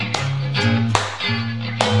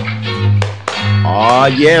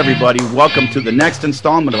Yeah, everybody. Welcome to the next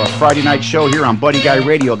installment of our Friday night show here on Buddy Guy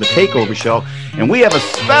Radio, the Takeover Show. And we have a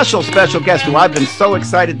special guest who I've been so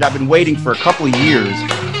excited. I've been waiting for a couple of years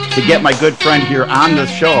to get my good friend here on the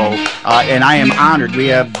show. And I am honored. We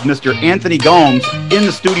have Mr. Anthony Gomes in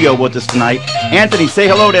the studio with us tonight. Anthony, say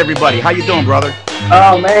hello to everybody. How you doing, brother?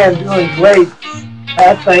 Oh, man, doing great.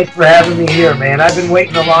 Thanks for having me here, man. I've been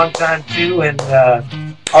waiting a long time, too, and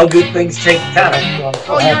all good things take time.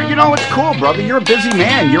 So you know, it's cool, brother. You're a busy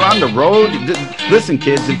man. You're on the road. Listen,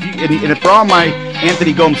 kids, and for all my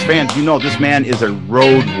Anthony Gomes fans, you know this man is a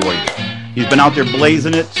road warrior. He's been out there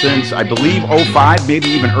blazing it since, I believe, 05, maybe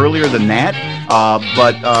even earlier than that.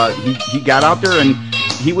 But he got out there and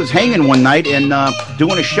he was hanging one night and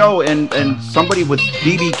doing a show, and somebody with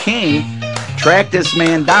B.B. King tracked this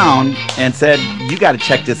man down and said, you got to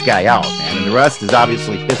check this guy out, man. And the rest is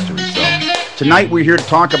obviously history. So tonight we're here to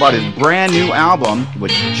talk about his brand new album,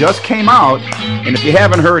 which just came out. And if you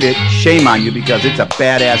haven't heard it, shame on you, because it's a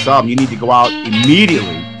badass album. You need to go out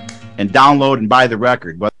immediately and download and buy the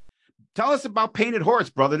record. But tell us about Painted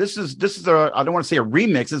Horse, brother. This is a, I don't want to say a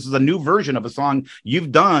remix. This is a new version of a song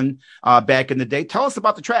you've done back in the day. Tell us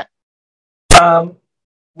about the track.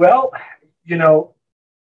 Well, you know,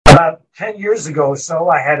 about 10 years ago or so,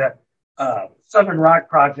 I had a Southern rock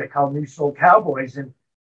project called New Soul Cowboys, and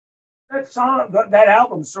that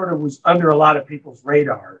album sort of was under a lot of people's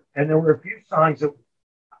radar. And there were a few songs that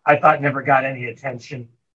I thought never got any attention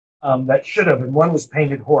that should have, and one was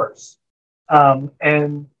Painted Horse.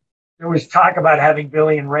 And there was talk about having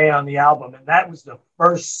Billy and Ray on the album, and that was the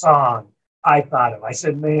first song I thought of. I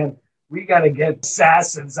said, man, we got to get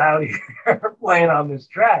Assassins out here playing on this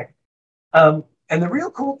track. And the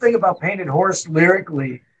real cool thing about Painted Horse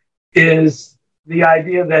lyrically is the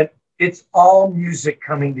idea that it's all music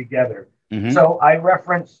coming together. Mm-hmm. So I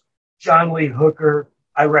reference John Lee Hooker,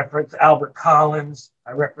 I reference Albert Collins,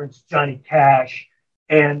 I reference Johnny Cash,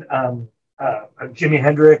 and Jimi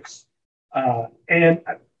Hendrix. And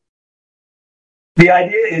the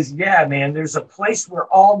idea is, yeah, man, there's a place where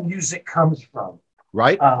all music comes from.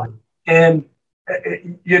 Right. And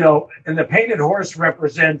the Painted Horse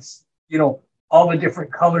represents, you know, all the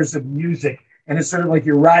different colors of music. And it's sort of like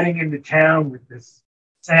you're riding into town with this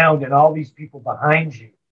sound and all these people behind you.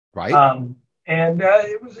 Right.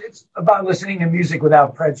 It's about listening to music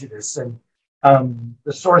without prejudice and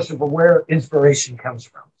the source of where inspiration comes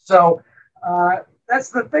from. So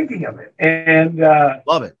that's the thinking of it. And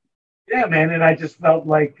love it. Yeah, man. And I just felt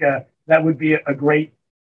like that would be a great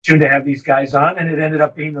tune to have these guys on. And it ended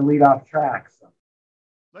up being the lead off track. So.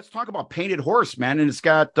 Let's talk about Painted Horse, man. And it's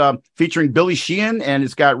got featuring Billy Sheehan, and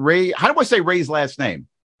it's got Ray. How do I say Ray's last name?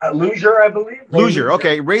 Luzier, I believe. Luzier.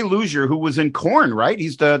 Okay. Ray Luzier, who was in Korn, right?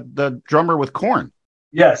 He's the drummer with Korn.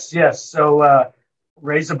 Yes. So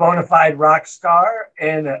Ray's a bona fide rock star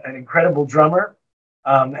and an incredible drummer.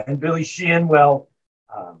 And Billy Sheehan, well,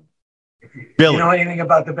 if you know anything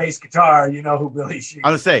about the bass guitar, you know who Billy Sheehan is.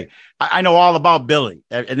 I was going to say, I know all about Billy.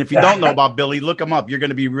 And if you don't know about Billy, look him up. You're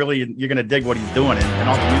going to dig what he's doing and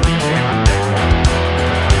all the music he's doing.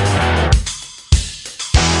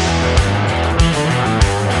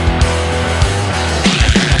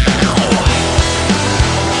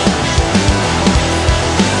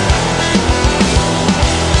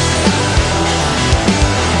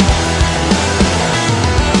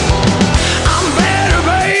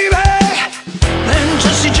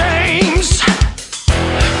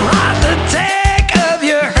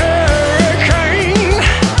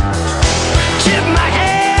 Tip my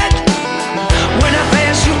head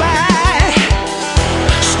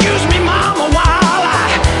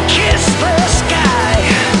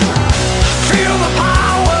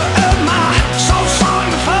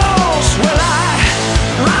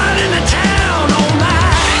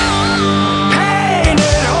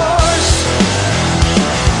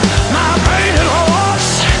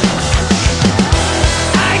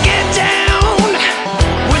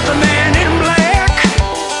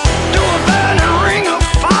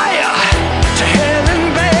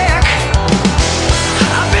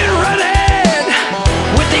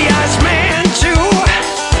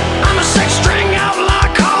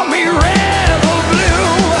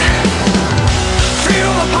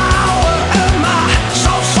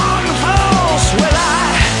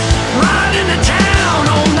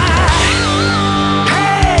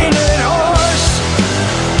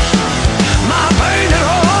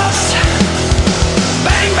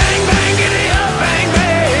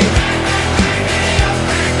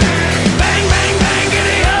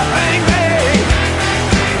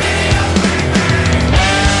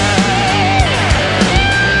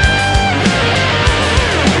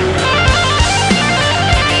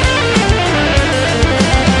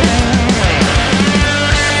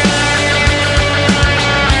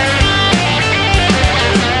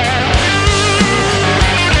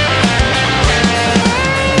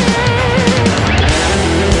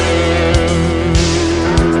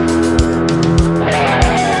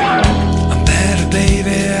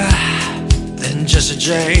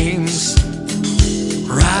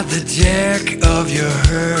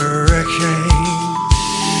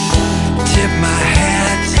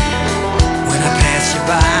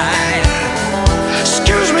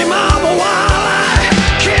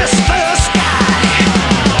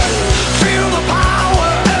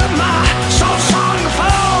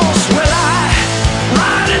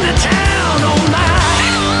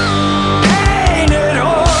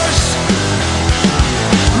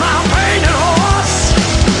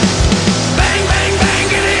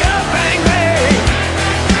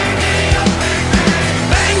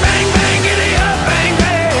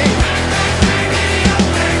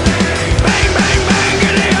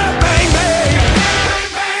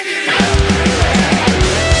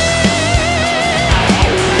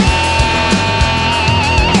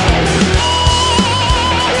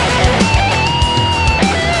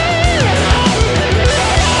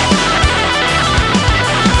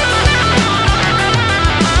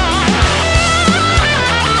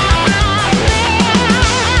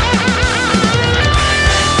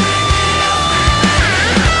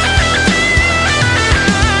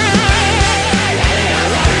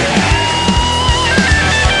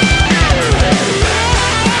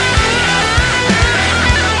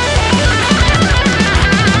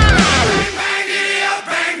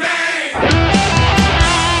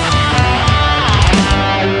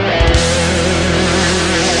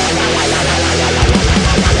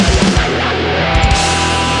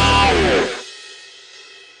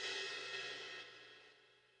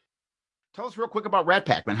Tell us real quick about Rat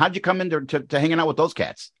Pack, man. How'd you come into to hanging out with those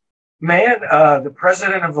cats? Man, the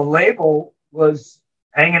president of the label was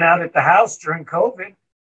hanging out at the house during COVID,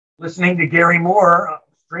 listening to Gary Moore,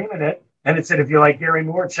 streaming it. And it said, if you like Gary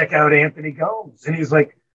Moore, check out Anthony Gomes. And he's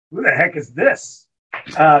like, who the heck is this?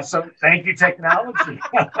 So thank you, technology.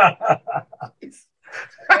 Who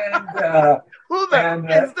the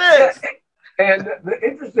heck is this? And the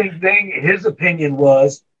interesting thing, his opinion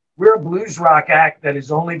was, we're a blues rock act that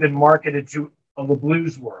has only been marketed to the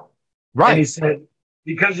blues world. Right. And he said,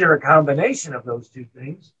 because you're a combination of those two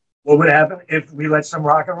things, what would happen if we let some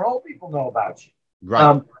rock and roll people know about you?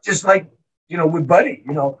 Right. Just like, with Buddy,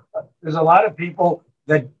 there's a lot of people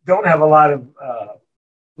that don't have a lot of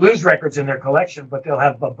blues records in their collection, but they'll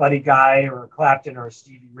have a Buddy Guy or a Clapton or a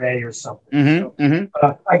Stevie Ray or something. Mm-hmm,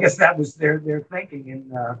 so, I guess that was their thinking,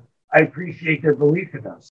 and I appreciate their belief in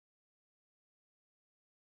us.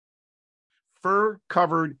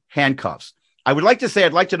 Fur-covered handcuffs. I would like to say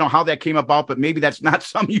I'd like to know how that came about, but maybe that's not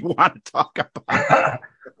something you want to talk about.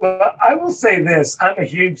 Well, I will say this. I'm a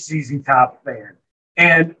huge ZZ Top fan.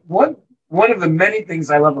 And one of the many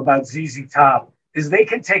things I love about ZZ Top is they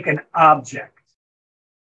can take an object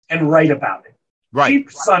and write about it. Right.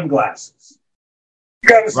 Cheap sunglasses. You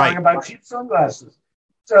got a song about cheap sunglasses.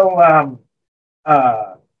 So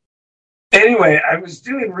anyway, I was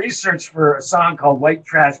doing research for a song called White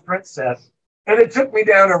Trash Princess, and it took me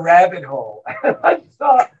down a rabbit hole. I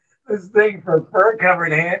saw this thing for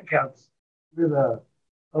fur-covered handcuffs with a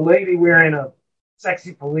lady wearing a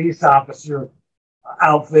sexy police officer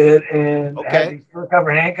outfit and had these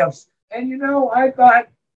fur-covered handcuffs. And, I thought,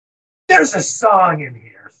 there's a song in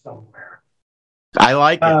here somewhere. I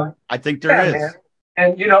like it. I think there is. Man.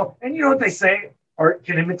 And, you know what they say? Art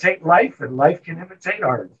can imitate life, and life can imitate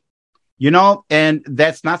art. And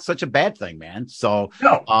that's not such a bad thing, man. So,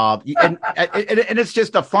 no. and it's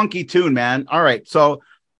just a funky tune, man. All right. So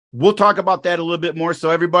we'll talk about that a little bit more.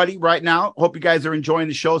 So everybody right now, hope you guys are enjoying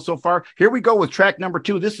the show so far. Here we go with track number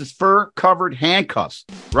 2. This is Fur-Covered Handcuffs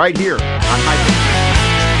right here on Hyper.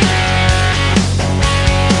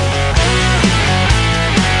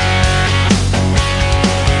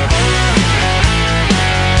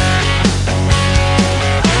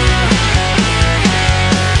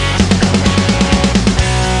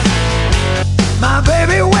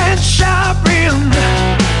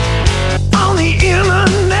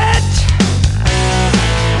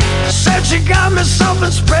 She got me something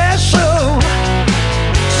special,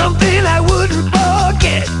 something I wouldn't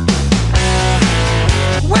forget.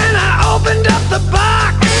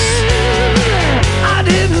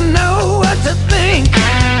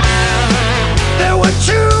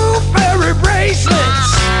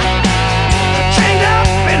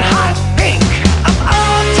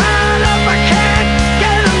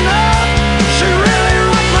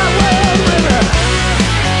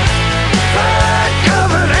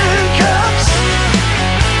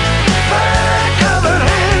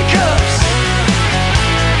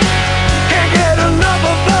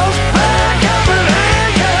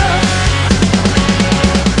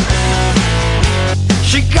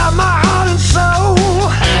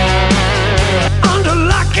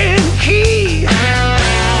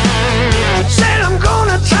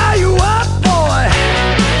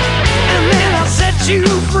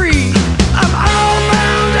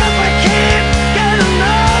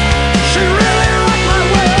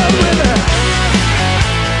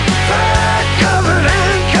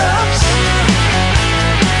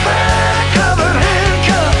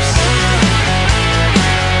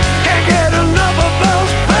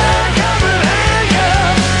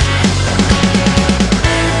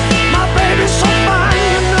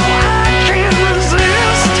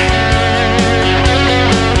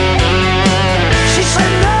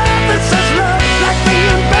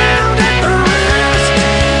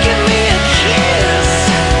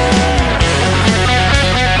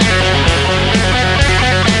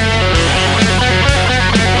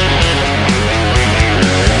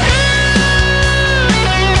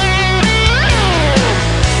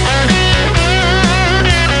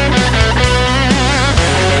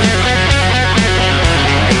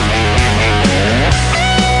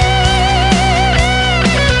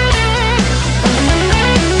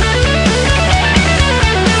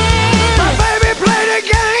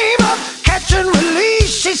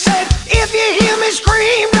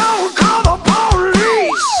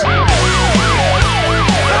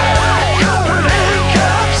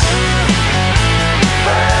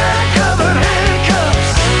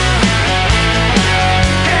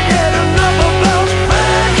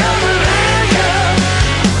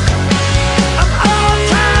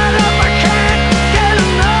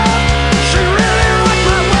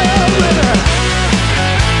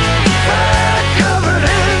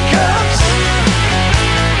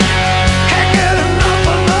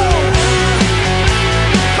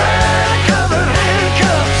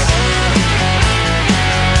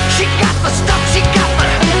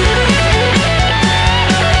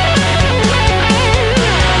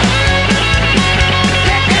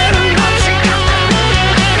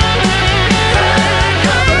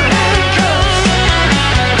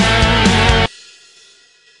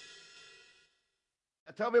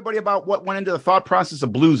 Tell everybody about what went into the thought process of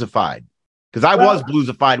Bluesified, because I Well, was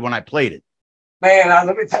Bluesified when I played it. Man,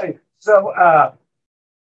 let me tell you. So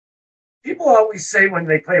people always say when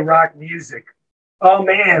they play rock music, "Oh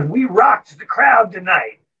man, we rocked the crowd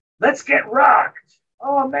tonight. Let's get rocked."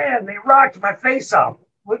 Oh man, they rocked my face off.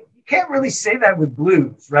 Well, you can't really say that with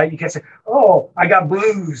blues, right? You can't say, "Oh, I got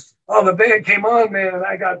bluesed. Oh, the band came on, man, and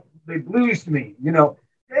they bluesed me."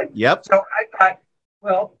 Yep. So I thought,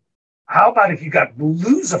 well, how about if you got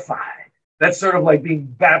bluesified? That's sort of like being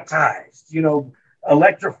baptized,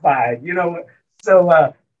 electrified,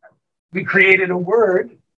 So we created a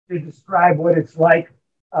word to describe what it's like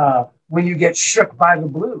when you get shook by the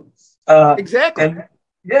blues. Exactly. And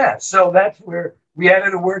yeah, so that's where we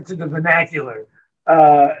added a word to the vernacular.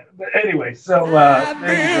 But anyway, so there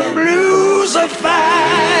you go.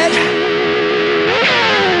 Bluesified.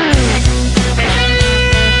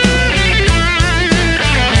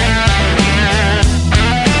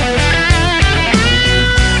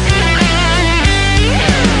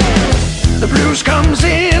 The blues comes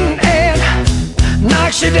in and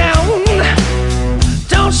knocks you down.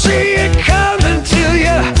 Don't see it coming till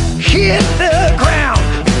you hit the ground.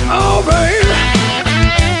 Oh, baby,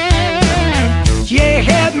 you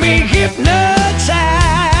had me hypnotized.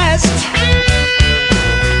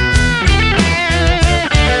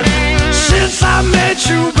 Since I met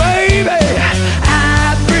you, baby,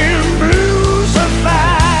 I've been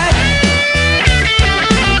bluesified.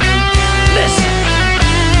 Listen.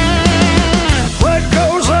 What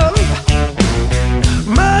goes up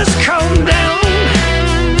must come down.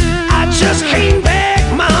 I just came back,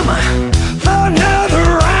 mama, for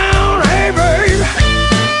another round. Hey, babe,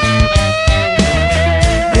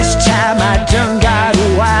 this time I done got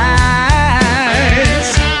wise.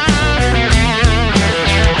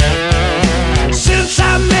 Since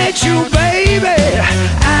I met you, baby,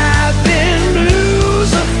 I've been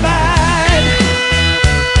bluesified.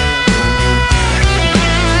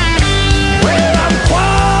 Well, I'm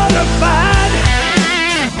qualified.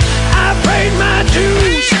 I paid my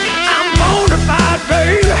dues. I'm bona fide,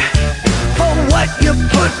 baby, for what you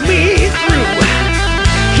put me through.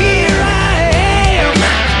 Here I am.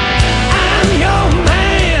 I'm your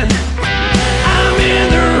man. I'm in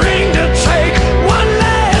the ring to take one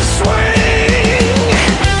last swing.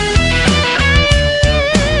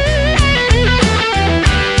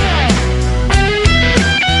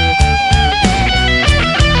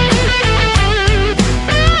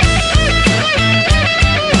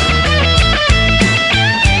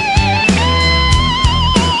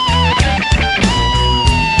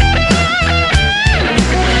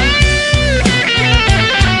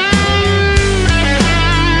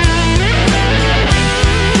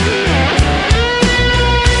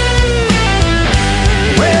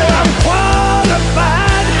 Well, I'm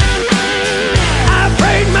qualified. I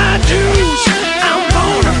paid my dues. I'm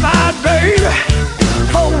bona fide, baby,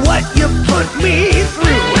 for what you put me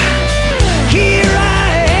through. Here I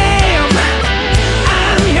am.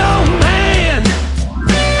 I'm your man.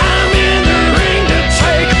 I'm in the ring to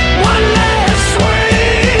take one last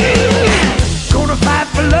swing. Gonna fight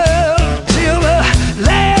for love till the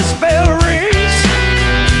last bell rings.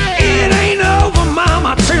 It ain't over,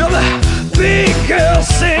 mama, till the big girl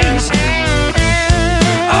sings.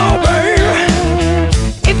 Oh, baby,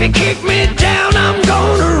 if you kick me down, I'm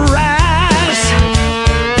gonna rise.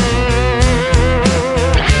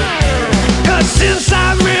 'Cause since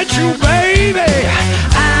I met you, baby,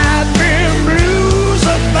 I've been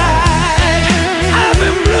bluesified. I've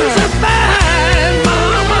been bluesified,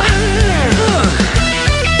 mama.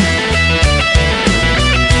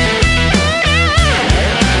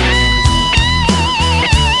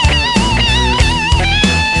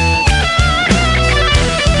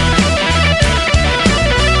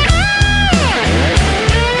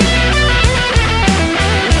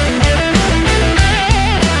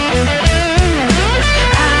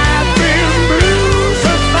 I've been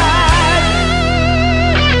bluesified.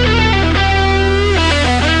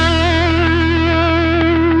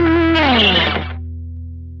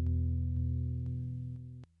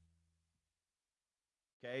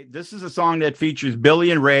 Okay. This is a song that features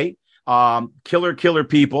Billy and Ray, Killer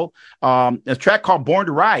People. A track called Born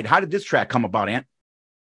to Ride. How did this track come about, Ant?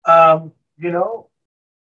 You know,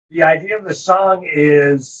 the idea of the song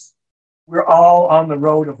is we're all on the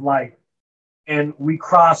road of life and we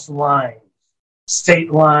cross lines, state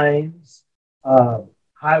lines,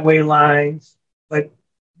 highway lines, but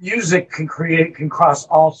music can cross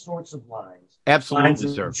all sorts of lines. Absolutely, Lines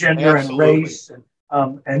of sir. gender Absolutely. and race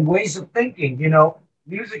and ways of thinking.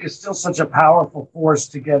 Music is still such a powerful force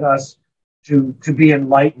to get us to be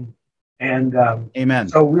enlightened And Amen.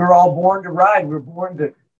 so we were all born to ride. We were born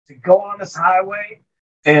to go on this highway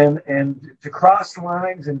and to cross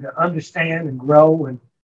lines and to understand and grow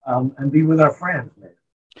and be with our friends, man.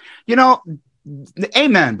 You know,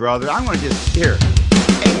 amen, brother. I'm going to just here.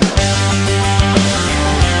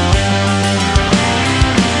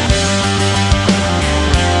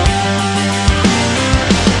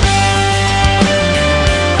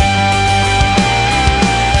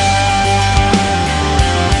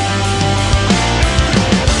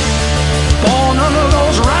 Born under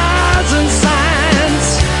those rising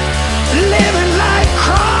signs, living like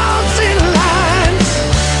crossing lines,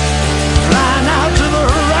 flying out to the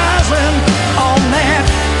horizon on that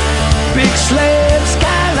big sled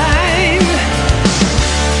skyline.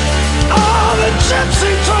 All the gypsy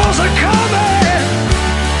tours are coming,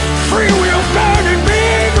 freewheel burning,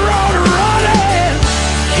 big road running,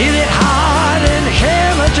 hit it hard and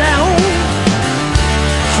hammer down.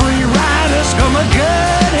 Free riders come a-gunning.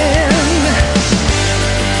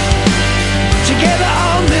 Together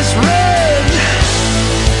on this road,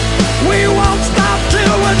 we won't stop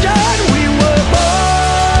till we're done. We were born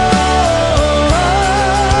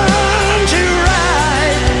to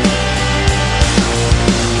ride,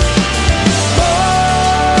 born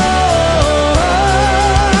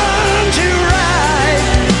to ride.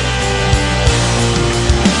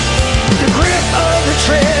 The grip of the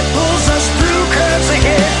tread pulls us through curves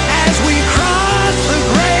ahead as we cross the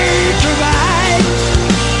great divide.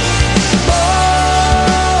 Born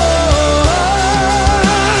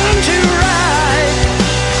to ride,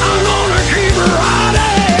 I'm gonna keep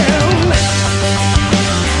riding.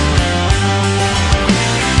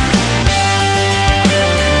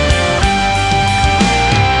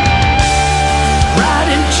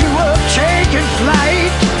 Riding to a taking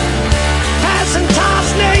flight, passing top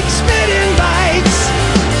snakes, spitting bites,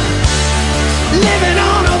 living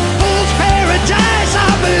on a fool's paradise.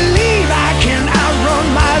 I believe I can outrun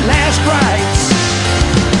my last rites.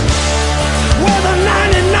 Whether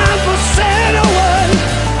 99% or one,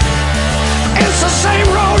 it's the same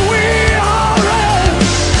road we all run.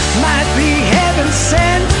 Might be heaven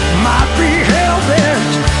sent, might be hell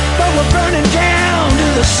bent, but we're burning down to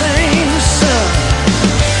the same sun.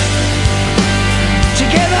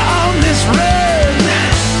 Together on this road,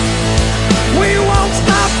 we won't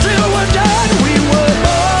stop till we're done. We were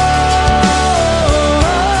born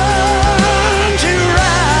to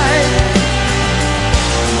ride,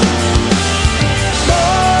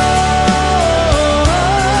 born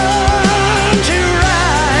to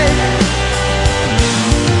ride.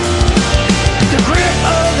 The grip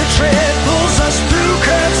of the tread pulls us through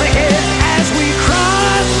curves ahead as we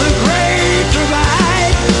cross the great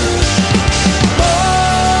divide. Born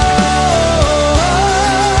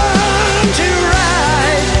to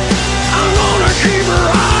ride, I'm gonna keep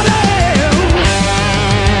riding.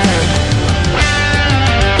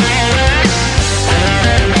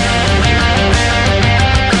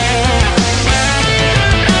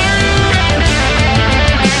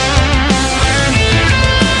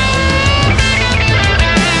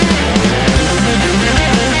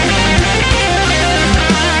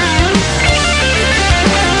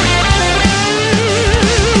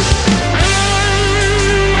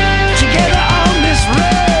 Together on this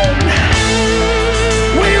road,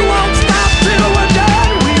 we won't stop till we're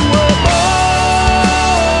done. We were born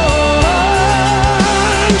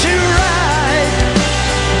to ride,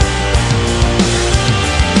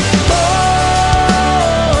 born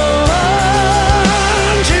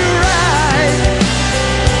to ride.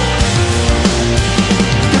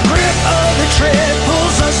 The grip of the tread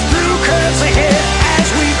pulls us through curves ahead as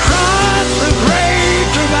we cross the great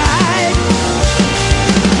divide.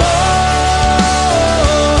 Born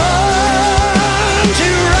to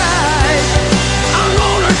ride, I'm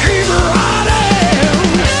gonna keep riding.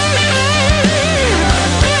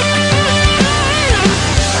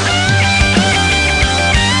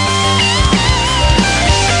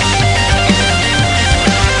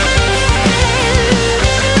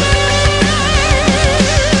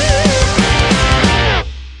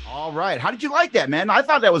 All right. How did you like that, man? I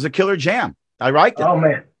thought that was a killer jam. I liked it. Oh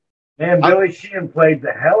man, Billy Sheehan played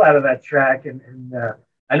the hell out of that track, and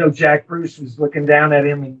I know Jack Bruce was looking down at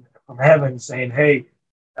him from heaven, saying, "Hey,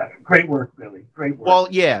 great work, Billy, great work." Well,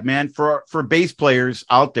 yeah, man. For bass players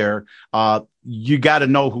out there, you got to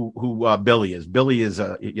know who Billy is. Billy is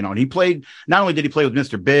and he played. Not only did he play with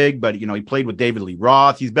Mr. Big, but he played with David Lee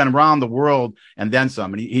Roth. He's been around the world and then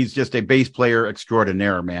some. And he's just a bass player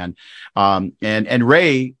extraordinaire, man. And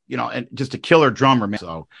Ray, and just a killer drummer, man.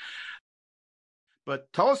 So,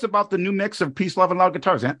 but tell us about the new mix of Peace, Love, and Loud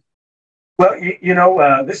Guitars, man. Well,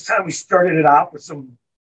 this time we started it off with some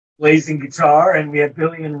blazing guitar, and we had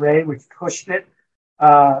Billy and Ray, which pushed it.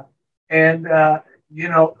 And the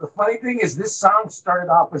funny thing is, this song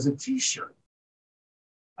started off as a T-shirt.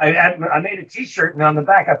 I made a T-shirt, and on the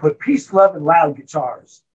back I put "Peace, Love, and Loud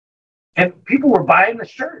Guitars," and people were buying the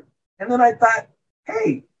shirt. And then I thought,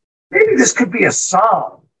 hey, maybe this could be a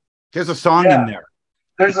song. There's a song in there.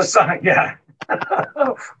 There's a song, yeah.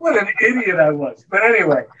 What an idiot I was. But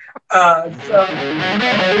anyway,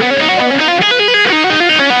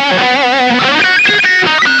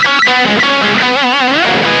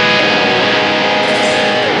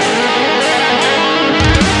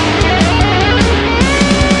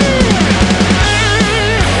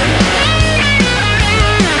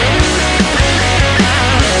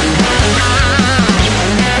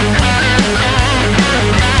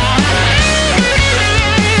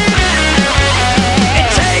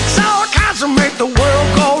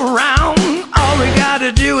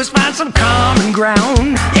 is find some common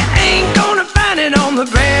ground. You ain't gonna find it on the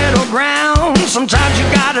battleground. Sometimes you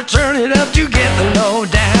gotta turn it up to get the low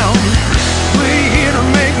down. We're here to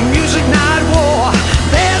make music, not war.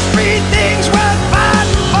 There's three things worth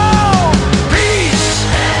fighting for: peace,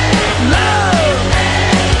 love,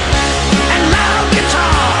 and loud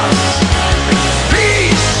guitars.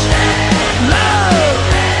 Peace, love,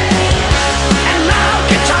 and loud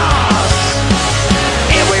guitars.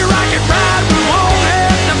 If we rock it right, we won't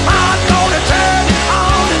have the pot gonna turn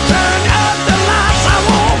on and turn up the lights. I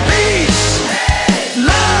want peace,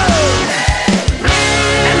 love,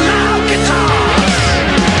 and loud guitars.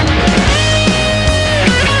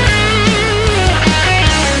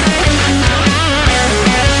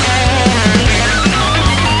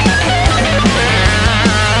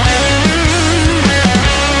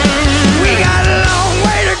 We got a long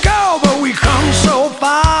way to go, but we come so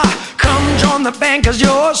far. Come join the band, 'cause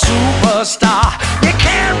you're a superstar. You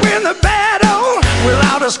can't win the battle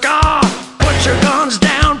without a scar. Put your guns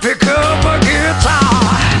down, pick up a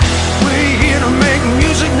guitar. We're here to make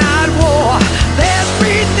music, not war. There's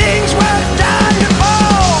three things worth dying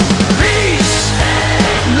for: peace,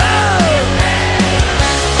 love,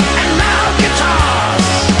 and loud guitars.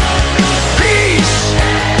 Peace,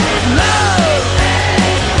 love,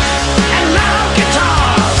 and loud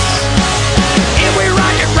guitars. If we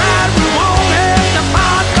rock it right, we won't have the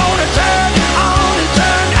pot gonna turn on and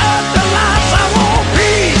turn up the lights. I want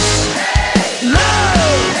peace,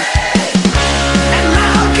 love, and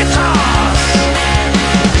loud guitars.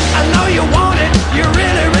 I know you want it, you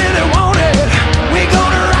really, really want it. We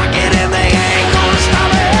gonna rock it and they ain't gonna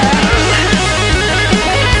stop it.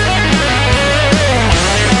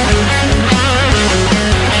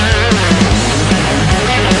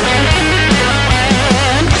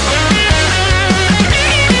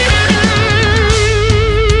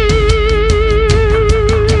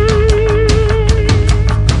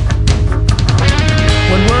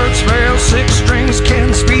 When words fail, six strings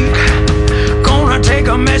can speak. Gonna take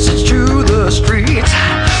a message to the streets.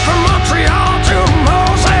 From Montreal to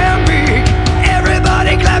Mozambique,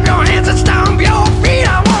 everybody clap your hands and stomp your feet.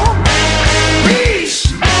 I want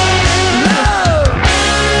peace, love,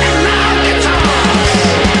 and loud guitars.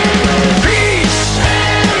 Peace,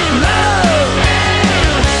 love,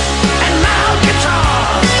 and loud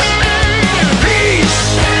guitars. Peace,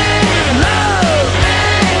 love,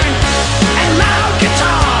 and loud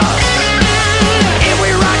guitars. If we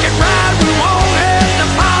rock it right, we won't have the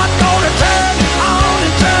pot gonna turn on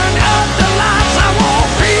and turn up the lights. I want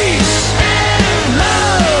peace,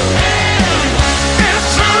 love, and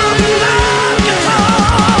some loud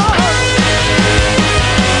guitars.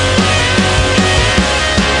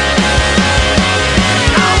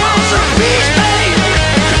 I want some peace, baby.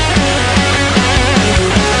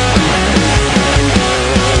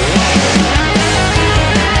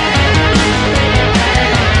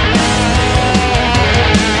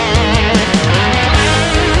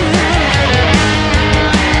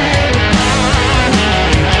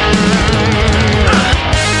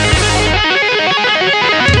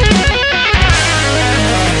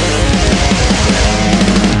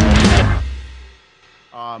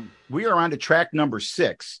 We are on to track number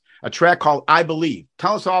 6, a track called "I Believe."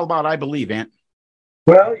 Tell us all about "I Believe," Ant.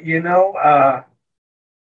 well,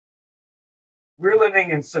 we're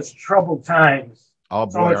living in such troubled times. Oh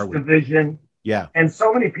So boy, are much we? division, Yeah, and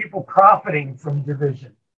so many people profiting from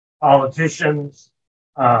division. Politicians,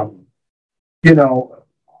 all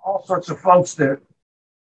sorts of folks that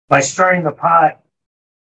by stirring the pot,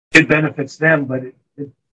 it benefits them, but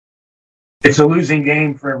it's a losing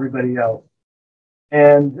game for everybody else.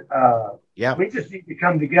 And yeah. we just need to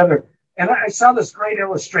come together. And I saw this great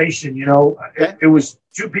illustration, Okay. it was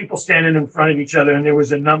two people standing in front of each other, and there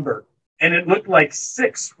was a number. and it looked like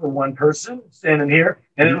 6 for one person standing here,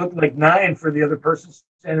 and it looked like 9 for the other person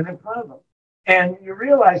standing in front of them. And you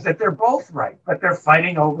realize that they're both right, but they're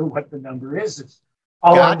fighting over what the number is. It's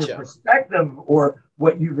all under perspective or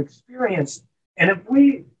what you've experienced. And if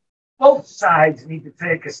both sides need to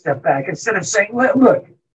take a step back instead of saying, look,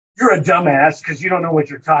 you're a dumbass because you don't know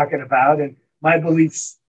what you're talking about, and my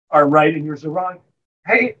beliefs are right and yours are wrong.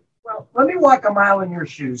 Hey, well, let me walk a mile in your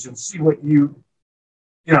shoes and see what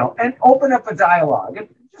and open up a dialogue and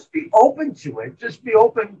just be open to it. Just be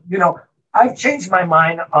open. I've changed my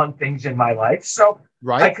mind on things in my life, so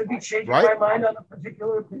I could be changing my mind on a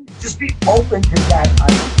particular opinion. Just be open to that.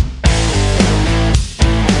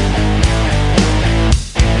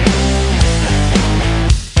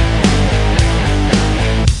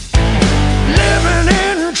 Living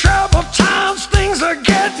in troubled times, things are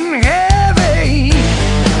getting heavy.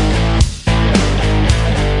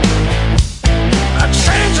 A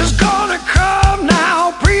change is gonna come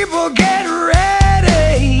now, people get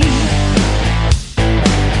ready.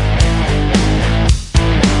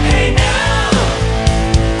 Hey now,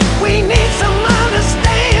 we need some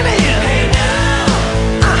understanding. Hey now,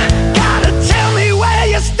 gotta tell me where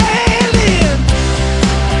you're standing.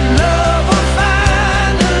 Love will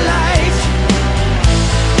find a light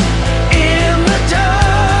in the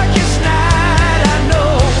darkest night. I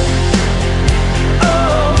know.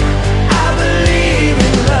 Oh, I believe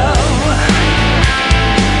in love.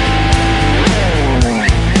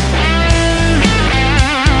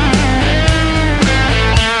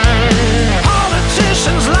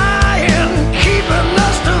 Politicians lying, keeping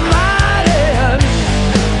us divided.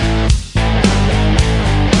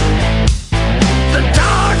 The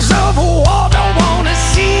dogs of war don't want to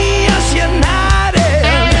see us united.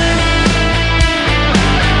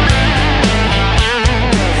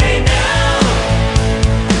 Hey now,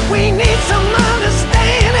 we need some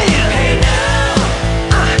understanding. Hey now,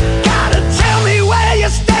 gotta tell me where you're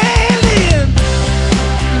standing.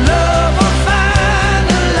 Love will find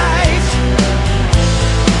a light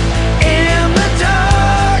in the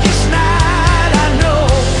darkest night. I know.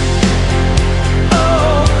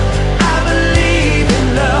 Oh, I believe in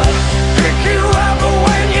love. Pick you up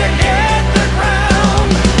when you hit the ground.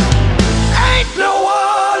 Ain't no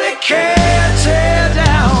one that can tear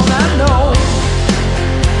down. I know.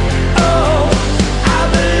 Oh, I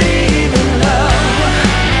believe in love.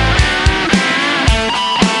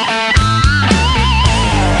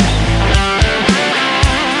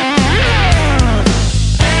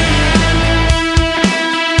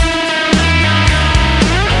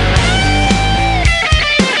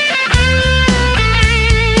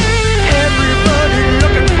 Everybody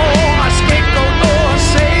looking for a scapegoat or a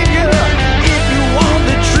savior. If you want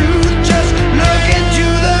the truth, just look into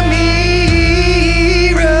the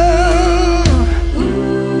mirror.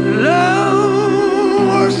 Love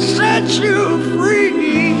will set you free.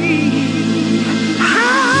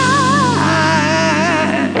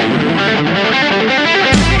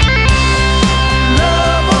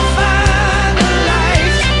 Love will find a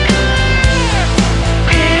light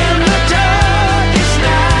in the darkest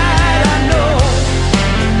night. I know.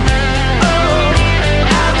 Oh,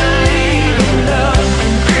 I believe in love.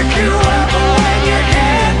 Pick you up when you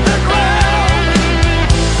hit the ground.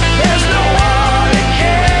 There's no one that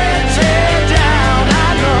can tear down. I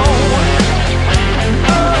know.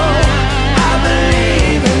 Oh, I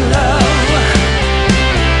believe in love.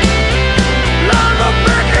 Love will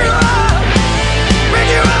pick you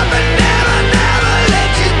up and never, never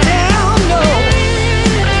let you down. No.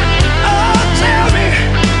 Oh, tell me,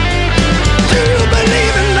 do you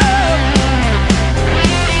believe in love?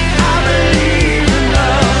 I believe in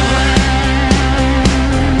love.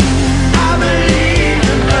 I believe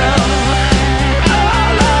in love. Oh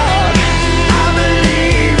Lord, I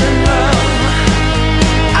believe in love.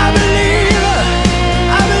 I believe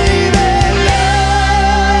in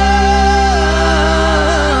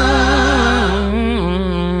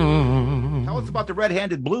love. Tell us about the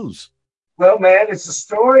Red-Handed Blues. Well, man, it's a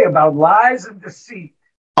story about lies and deceit.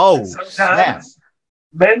 Oh, Sometimes snap.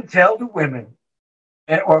 men tell to women,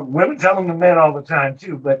 or women tell them to men all the time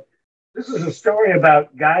too. But this is a story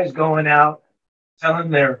about guys going out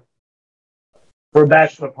telling for a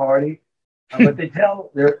bachelor party, but they tell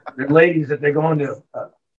their ladies that they're going to a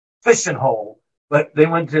fishing hole, but they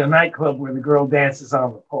went to a nightclub where the girl dances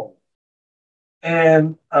on the pole,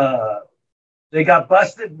 and they got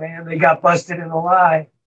busted. Man, they got busted in a lie,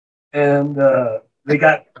 and they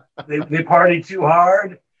partied too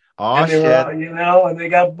hard. Oh, And they shit. were, and they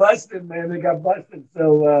got busted, man. They got busted.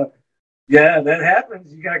 So, yeah, that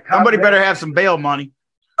happens. You got Somebody better have some bail money.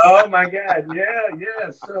 Oh my God,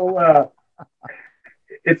 yeah. So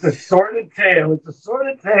It's a sordid tale. It's a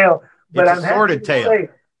sordid tale. But It's a sordid tale. Say,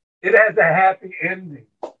 it has a happy ending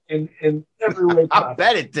in every way possible. I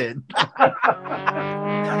bet it did. All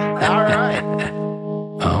right.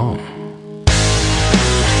 Oh.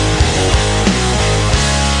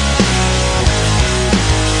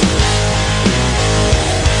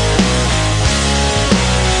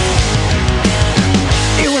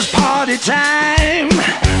 It was party time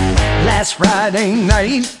last Friday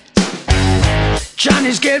night.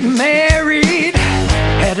 Johnny's getting married,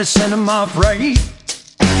 had to send him off right.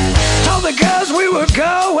 Told the girls we were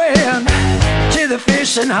going to the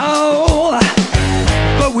fishing hole,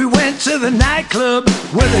 but we went to the nightclub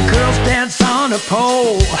where the girls dance on a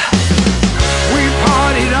pole. We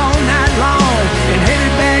partied all night long and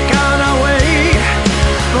headed back on our way,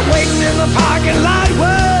 but waiting in the parking lot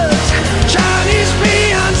was Johnny's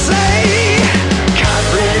fiancée. Caught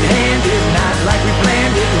red-handed, not like we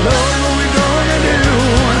planned it. Lord, what we gonna do?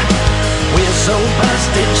 We're so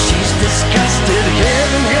busted, she's disgusted.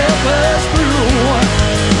 Heaven help us through.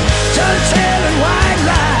 Done telling white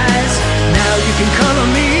lies, now you can color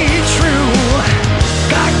me true.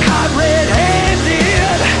 Got caught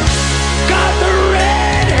red-handed, got the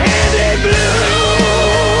red-handed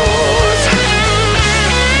blues.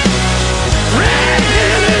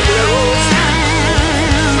 Red-handed blues.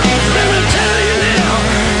 Let me tell you now.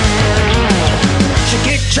 She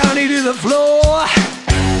kicked Johnny to the floor,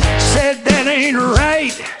 said that ain't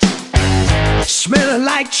right. Smelling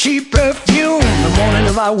like cheap perfume the morning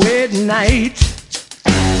of our wedding night.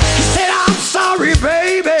 He said, I'm sorry,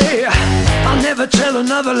 baby, I'll never tell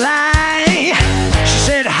another lie. She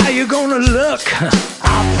said, how you gonna look?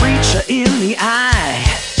 I'll preach her in the eye.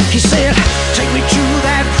 He said, take me to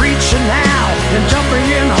that preacher now and dump me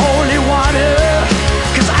in holy water,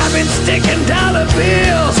 'cause I've been sticking dollar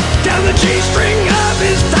bills down the G-string of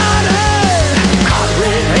his daughter. Caught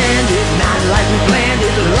red-handed, not like we planned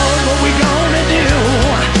it. Lord, what we gonna do?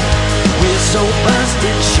 We're so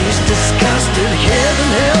busted, she's disgusted. Heaven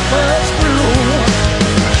help us through.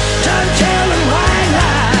 Done telling white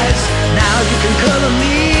lies, now you can color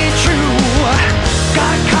me true.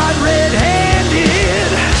 Got caught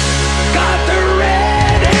red-handed, got the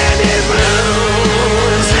red-handed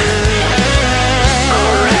blues.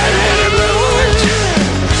 Oh, red-handed blues.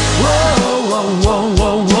 Whoa, whoa, whoa,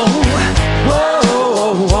 whoa, whoa.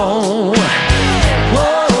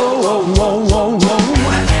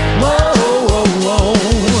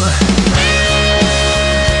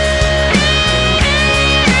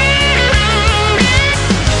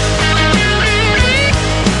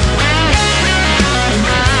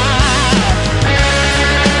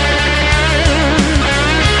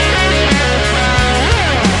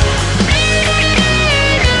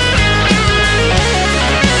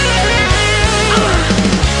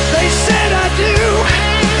 They said I do,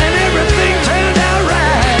 and everything turned out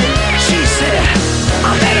right. She said,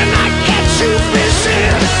 I better not catch you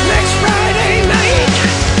fishing next Friday night.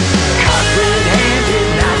 Caught red-handed,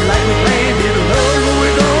 not like we planned it. Lord, what we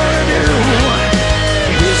gonna do?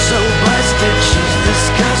 We're so busted, she's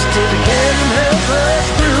disgusted. Heaven help us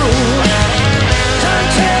through. Done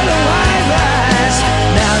telling white lies,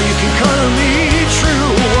 now you can color me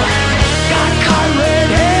true. Got caught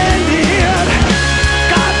red-handed,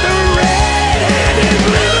 got the red-handed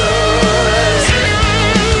blues.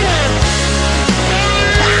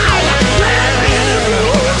 Red-handed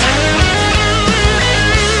blues.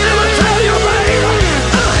 Let me tell you, baby,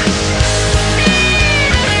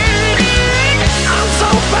 I'm so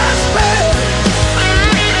busted.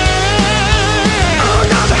 Oh,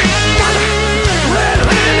 got the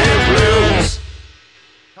red-handed blues.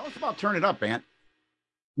 Tell us about Turn It Up, Ant.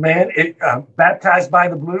 Man, baptized by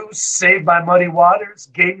the blues, saved by muddy waters,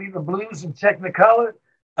 gave me the blues in Technicolor.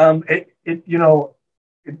 It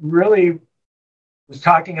really was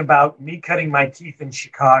talking about me cutting my teeth in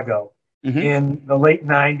Chicago Mhm. in the late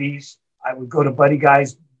 90s. I would go to Buddy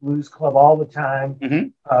Guy's Blues Club all the time.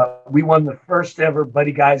 Mhm. We won the first ever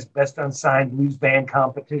Buddy Guy's Best Unsigned Blues Band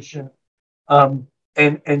competition.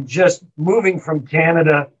 And just moving from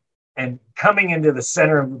Canada and coming into the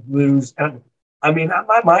center of the blues. And I mean,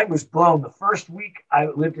 my mind was blown. The first week I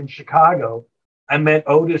lived in Chicago, I met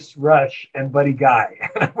Otis Rush and Buddy Guy.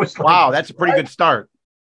 And I was like, Wow, that's a pretty good start.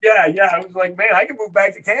 Yeah. I was like, man, I can move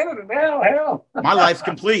back to Canada now. Hell. My life's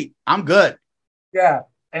complete. I'm good. Yeah.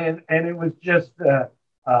 And it was just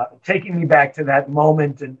taking me back to that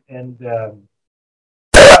moment and the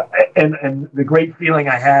great feeling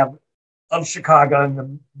I have of Chicago and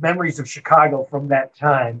the memories of Chicago from that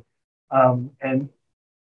time, and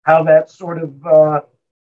how that sort of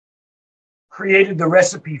created the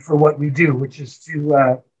recipe for what we do, which is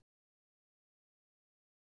to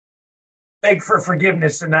beg for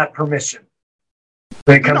forgiveness and not permission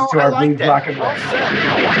when it comes to our blues rock and roll.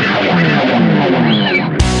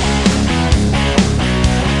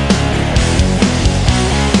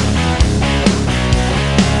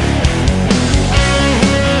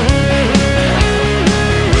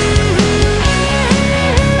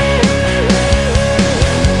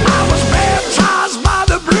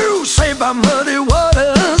 By muddy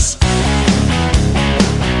waters,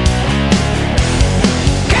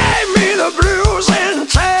 gave me the blues in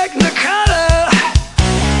Technicolor.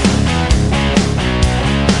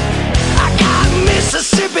 I got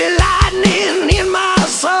Mississippi lightning in my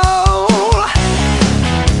soul.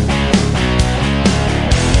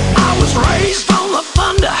 I was raised on the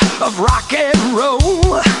thunder of rock and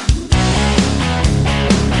roll.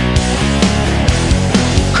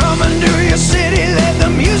 Coming to your city, let the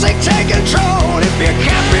music take control. If you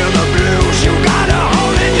can't feel the blues, you got a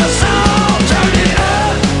hole in your soul. Turn it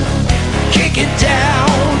up, kick it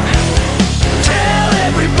down. Tell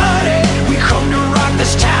everybody we come to rock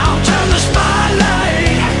this town. Turn the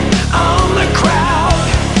spotlight on the crowd.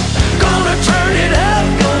 Gonna turn it up,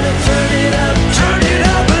 gonna turn it up, turn it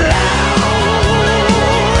up loud.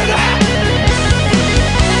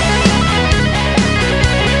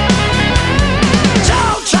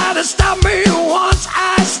 Don't try to stop me once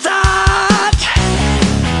I start.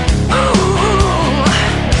 Ooh,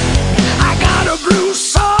 I got a blues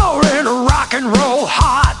soul and a rock and roll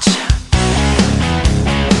heart.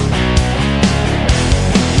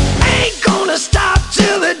 Ain't gonna stop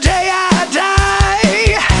till the day I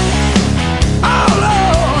die. Oh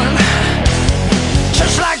Lord,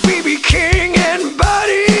 just like B.B. King and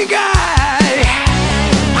Buddy Guy.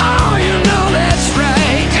 Oh, you know that's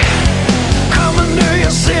right. Coming to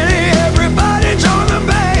your city, everybody join the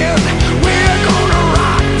band. We're gonna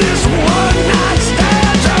rock this one night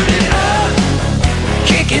stand. Turn it up,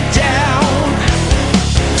 kick it down.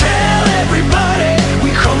 Tell everybody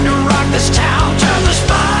we come to rock this town. Turn the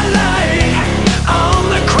spotlight on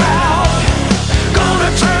the crowd.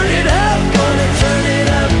 Gonna turn it up, gonna turn it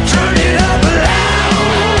up, turn it up loud.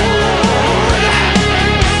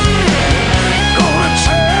 Gonna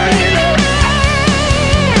turn it up.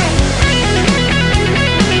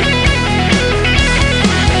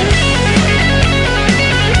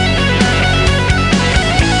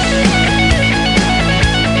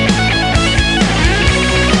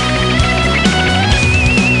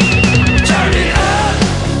 Turn it up,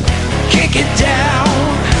 kick it down.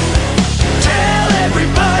 Tell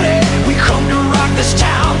everybody we come to rock this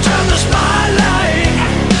town. Turn the spotlight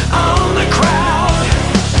on the crowd.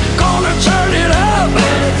 Gonna turn it up,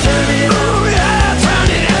 ooh yeah, turn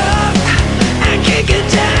it up and kick it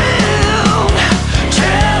down.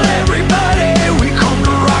 Tell everybody we come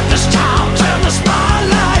to rock this town. Turn the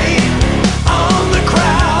spotlight on the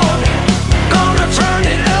crowd. Gonna turn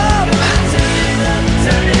it up,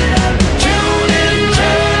 turn it up. Tune in,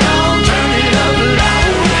 turn on, turn it up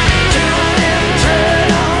loud. Tune in,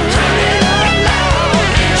 turn on, turn it up loud.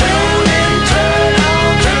 Tune in, turn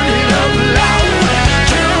on, turn it up loud.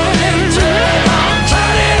 Tune in, turn on,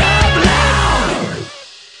 turn it up loud.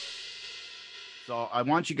 So I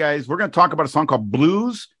want you guys, we're going to talk about a song called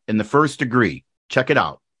Blues in the First Degree. Check it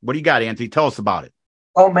out. What do you got, Anthony? Tell us about it.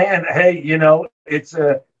 Oh man, hey, you know, it's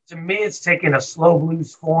to me, it's taking a slow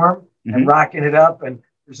blues form and rocking it up, and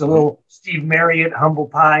there's a little Steve Marriott, Humble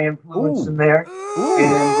Pie influence in there.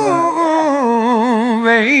 And Ooh,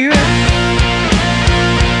 baby.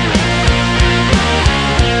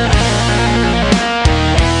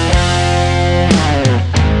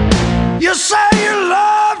 You say you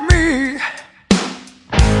love me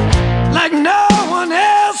like no one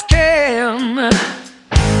else can.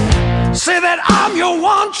 Say that I'm your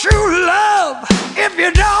one true love. If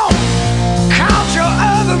you don't count your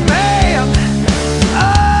other man,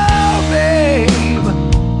 oh babe,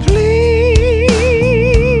 please.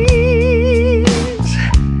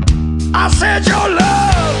 I said your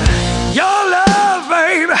love,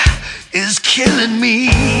 babe, is killing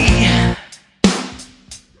me.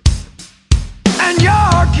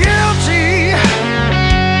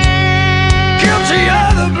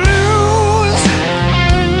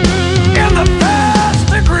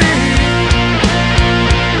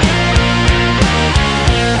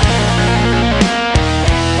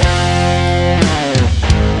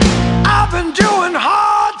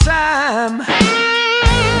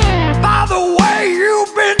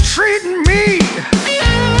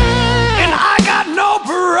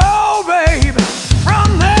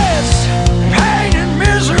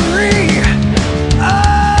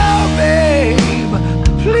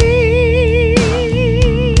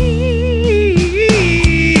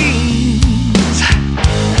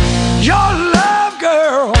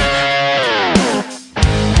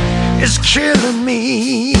 is killing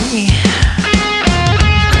me.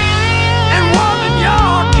 And woman,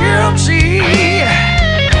 you're guilty,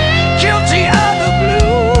 guilty of the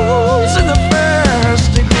blues in the first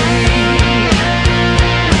degree.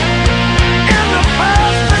 In the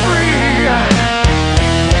first degree,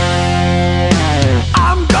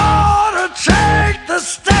 I'm gonna take the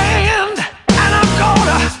stand, and I'm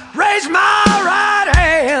gonna raise my right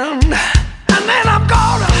hand, and then I'm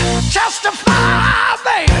gonna testify,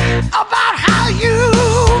 baby, about how you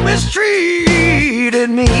mistreated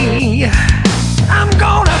me. I'm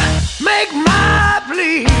gonna make my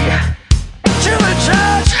plea to the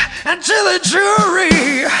judge and to the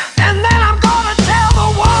jury, and then I'm gonna tell the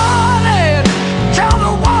warden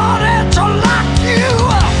to lock you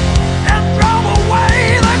up and throw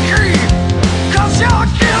away the key, 'cause you're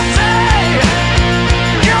guilty,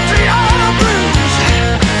 guilty of the blues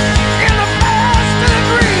in the first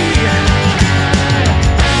degree.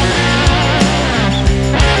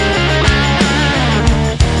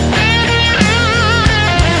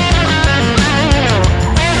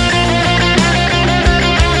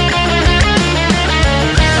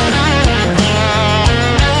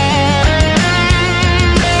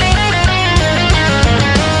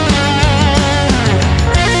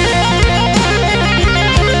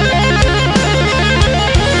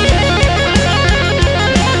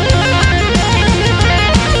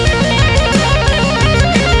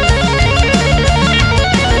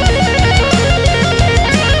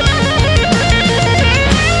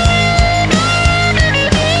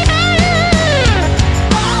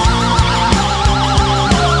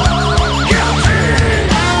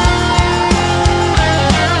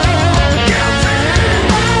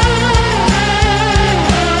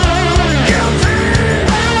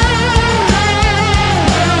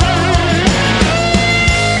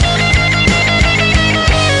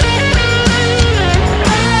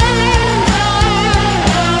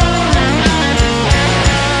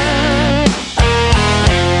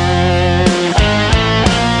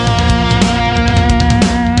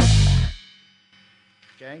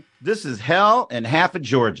 Okay. This is Hell and Half of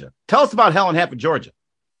Georgia. Tell us about Hell and Half of Georgia.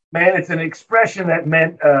 Man, it's an expression that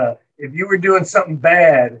meant if you were doing something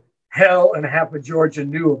bad, hell and half of Georgia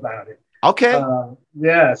knew about it. Okay.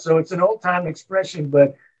 Yeah, so it's an old time expression,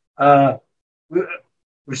 but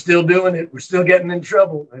we're still doing it. We're still getting in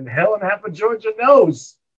trouble, and hell and half of Georgia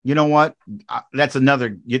knows. You know what? That's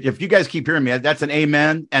another. If you guys keep hearing me, that's an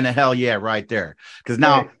amen and a hell yeah right there. Because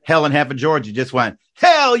now Right. Hell and Half of Georgia just went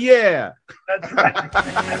hell yeah. That's right.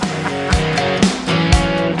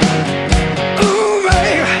 Ooh,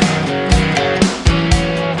 baby,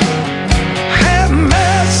 have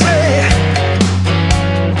mercy.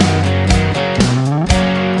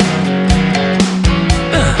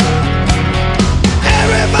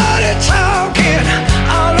 Everybody talking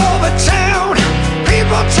all over town.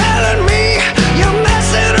 People telling me you're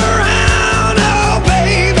messing around. Oh,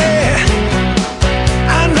 baby,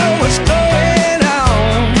 I know what's going on.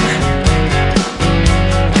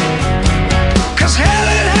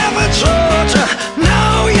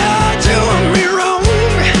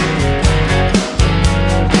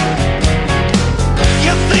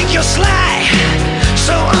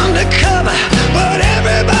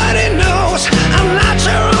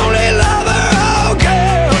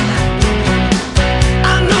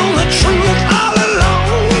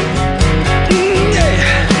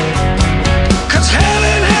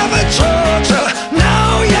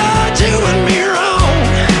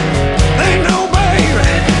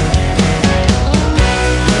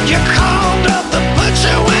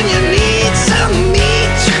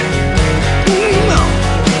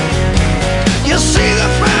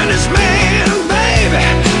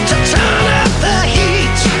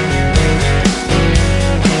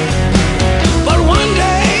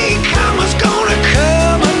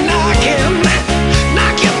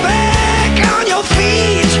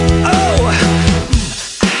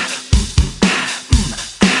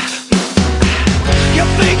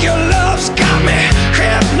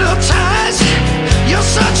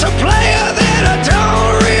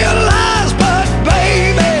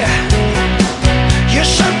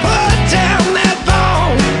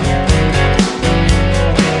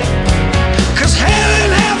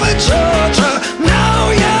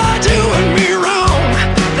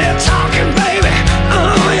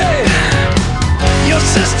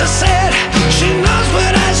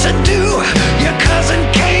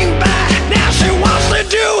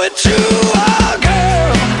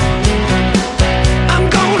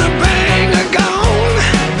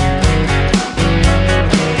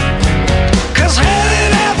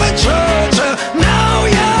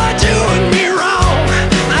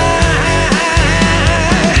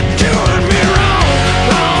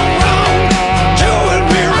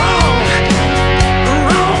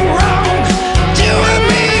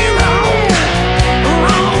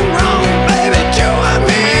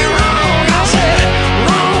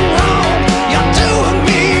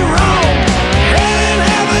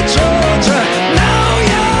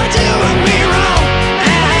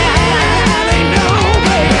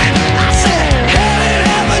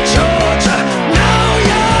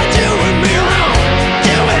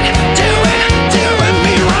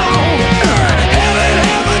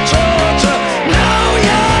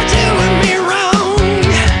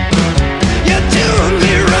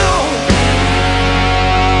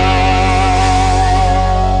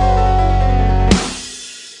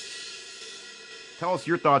 tell us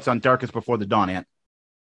your thoughts on Darkest Before the Dawn, Ant.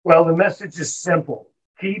 Well, the message is simple.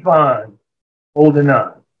 Keep on holding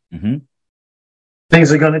on. Mm-hmm.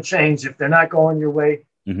 Things are going to change. If they're not going your way,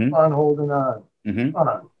 Mm-hmm. keep on holding on. Mm-hmm. Keep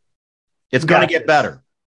on. It's going to get better.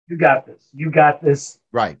 You got this. You got this.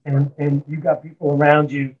 Right. And you got people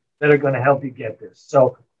around you that are going to help you get this.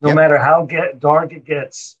 So no matter how dark it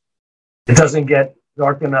gets, it doesn't get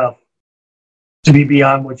dark enough to be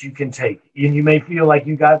beyond what you can take. And you may feel like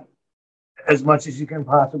you got as much as you can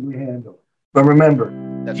possibly handle. But remember,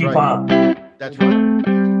 keep on. That's right.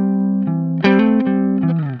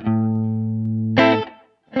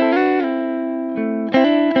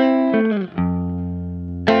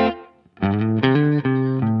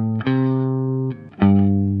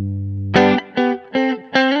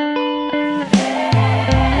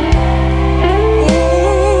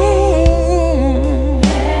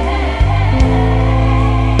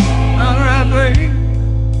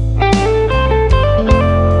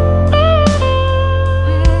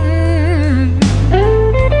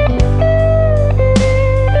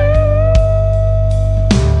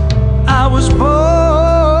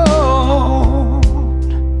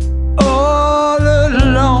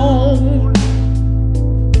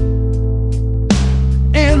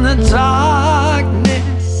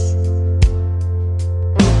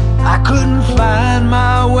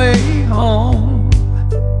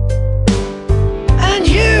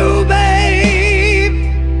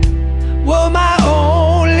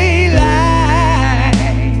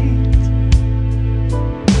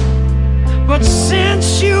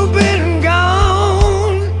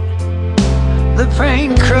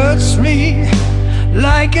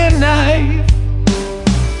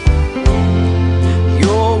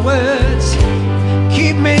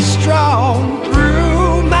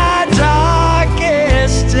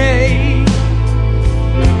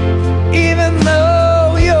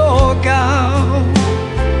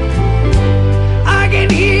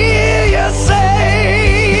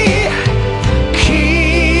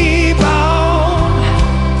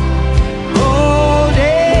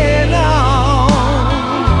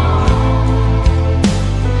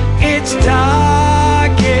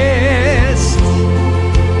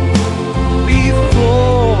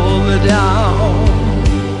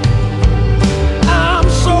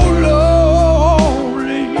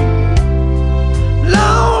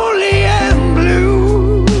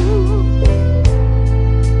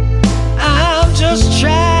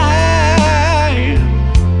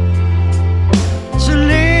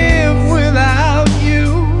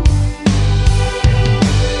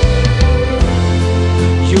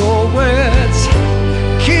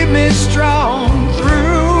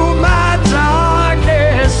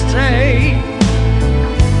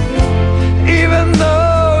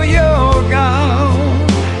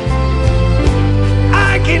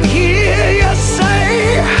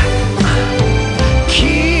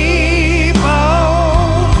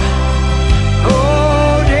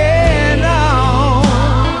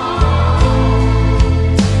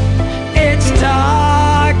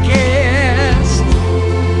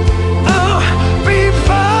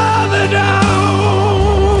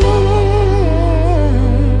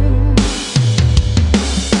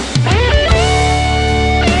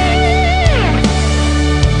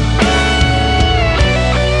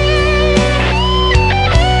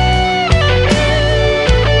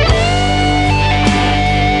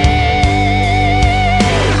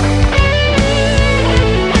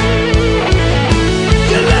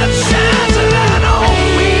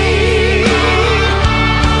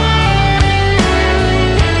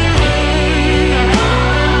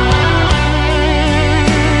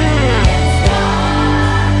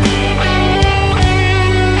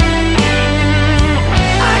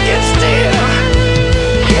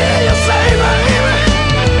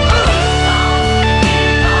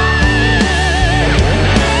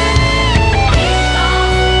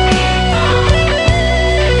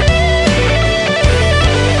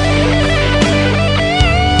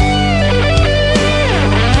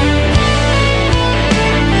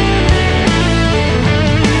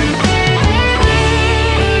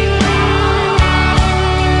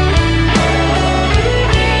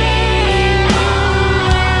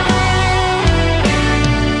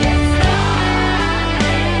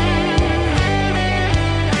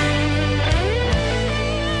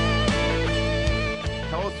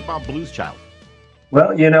 Blues Child?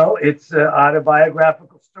 Well, it's an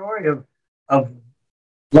autobiographical story of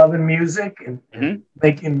loving music and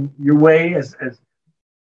making your way as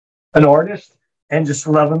an artist and just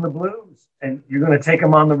loving the blues. And you're going to take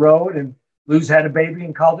them on the road, and blues had a baby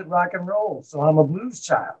and called it rock and roll. So I'm a blues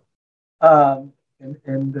child. And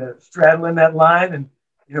straddling that line and,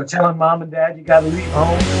 telling mom and dad you got to leave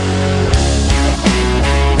home.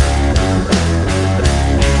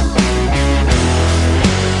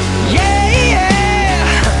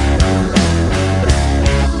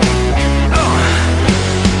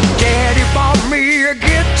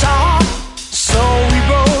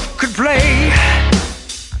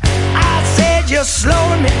 You're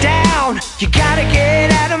slowing me down. You gotta get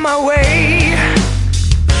out of my way.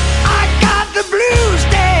 I got the blues,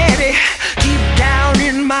 daddy, deep down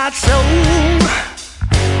in my soul.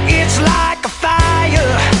 It's like a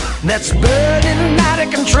fire that's burning out of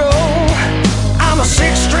control. I'm a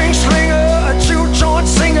six-string slinger, a two-joint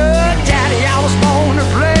singer. Daddy, I was born to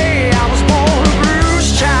play. I was born a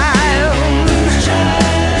blues child.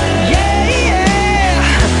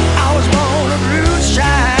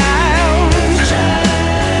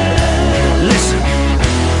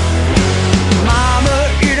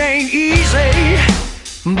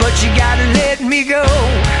 But you gotta let me go.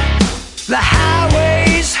 The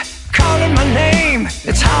highway's calling my name.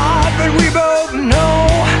 It's hard, but we both know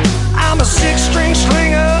I'm a six-string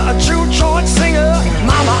slinger, a two-joint singer.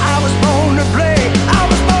 Mama, I was born to play. I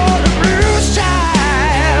was born a blues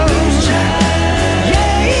child.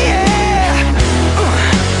 Yeah, yeah.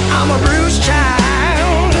 I'm a blues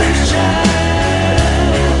child.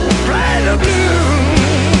 Play the blues.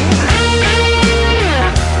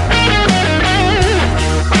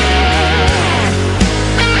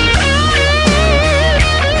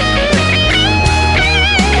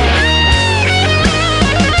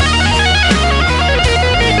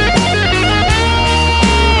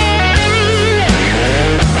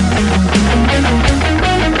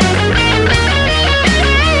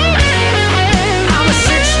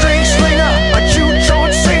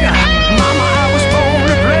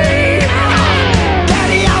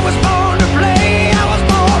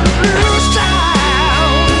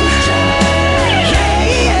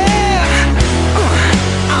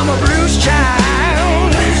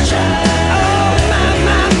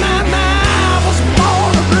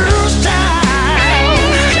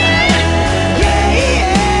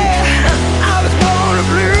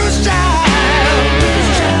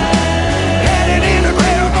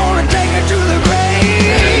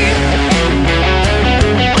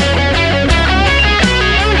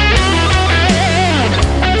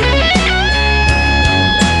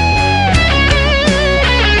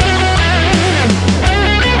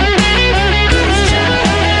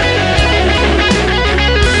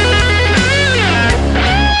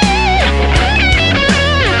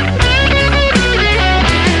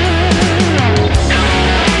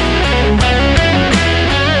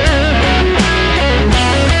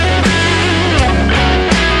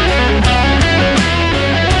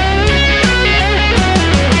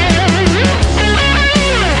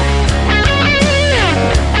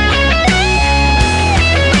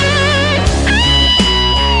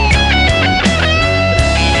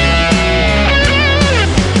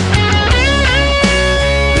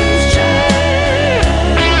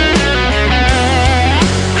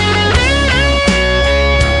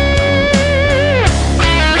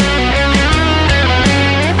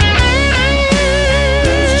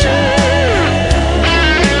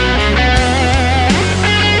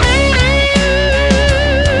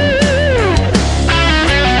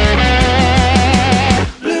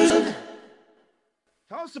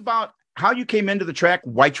 About how you came into the track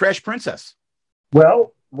White Trash Princess.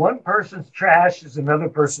 Well, one person's trash is another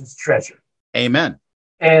person's treasure. Amen.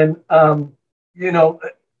 And,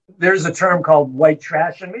 there's a term called white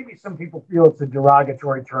trash, and maybe some people feel it's a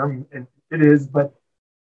derogatory term, and it is, but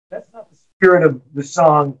that's not the spirit of the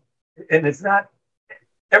song. And it's not,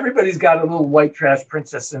 everybody's got a little white trash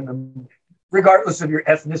princess in them, regardless of your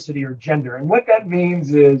ethnicity or gender. And what that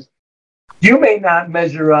means is you may not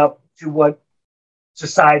measure up to what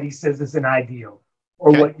society says is an ideal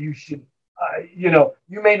or what you should,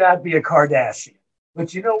 you may not be a Kardashian,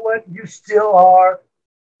 but you know what? You still are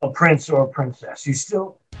a prince or a princess. You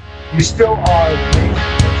still are.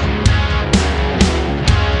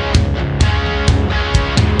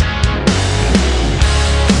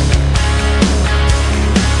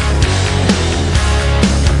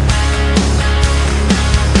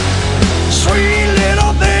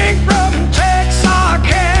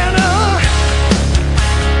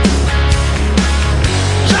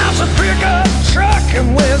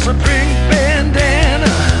 And wears a pink bandana,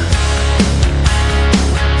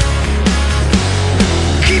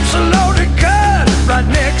 keeps a loaded gun right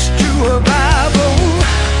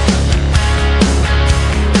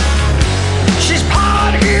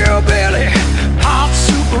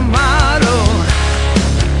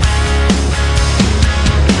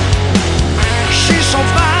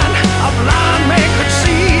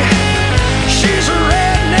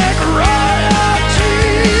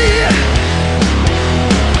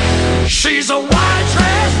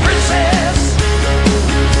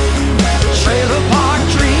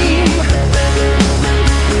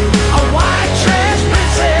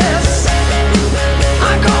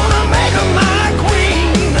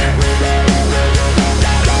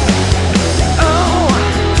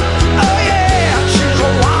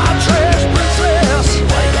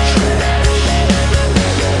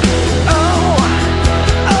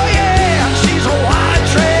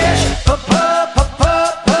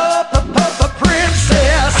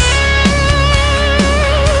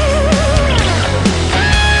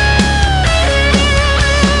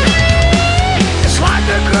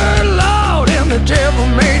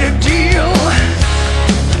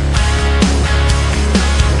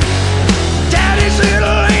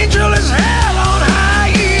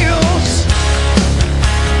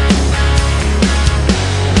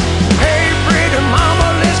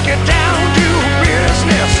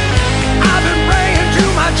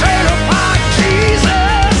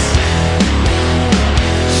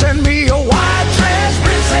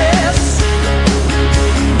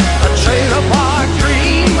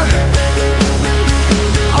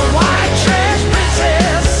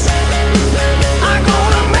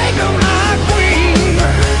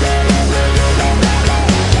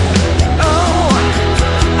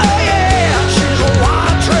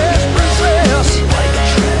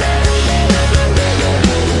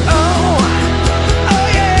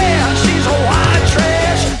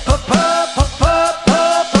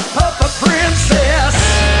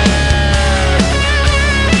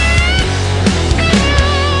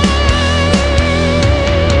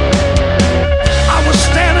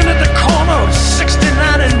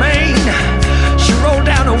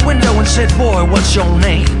what's your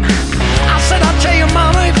name? I said, I'll tell you,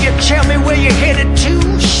 mama, if you tell me where you're headed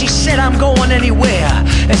to. She said, I'm going anywhere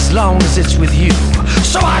as long as it's with you.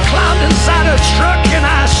 So I climbed inside her truck and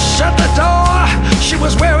I shut the door. She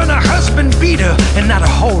was wearing a husband beater and not a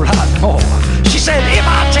whole lot more. She said, if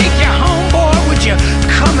I take you home, boy, would you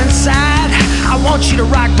come inside? I want you to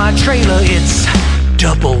rock my trailer, it's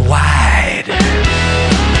double wide.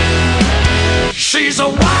 She's a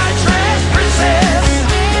white trash princess,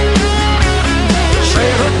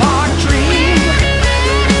 trailer park dream.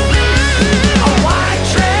 A white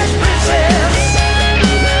trash princess,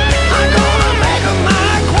 I'm gonna make her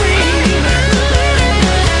my queen.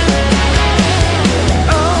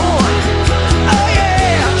 Oh, oh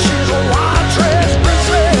yeah, she's a white trash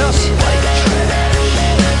princess. White trash.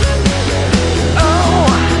 Oh,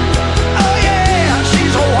 oh yeah,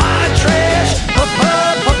 she's a white trash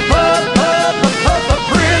princess.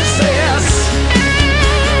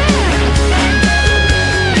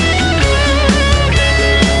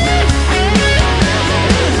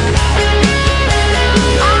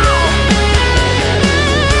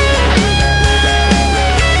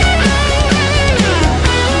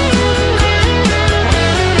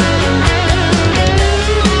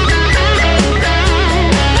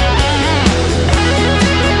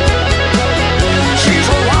 She's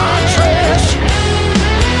a white trash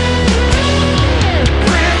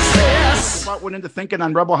princess. What went into thinking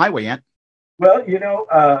on Rebel Highway, Ant? Well,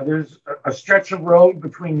 there's a stretch of road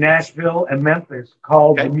between Nashville and Memphis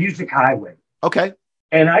called Okay. the Music Highway. Okay.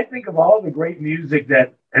 And I think of all the great music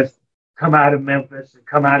that has come out of Memphis and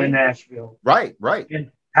come out of Nashville, Right, right.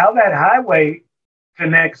 and how that highway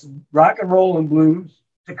connects rock and roll and blues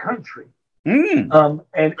to country, Mm.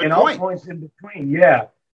 and Good all point. points in between. Yeah.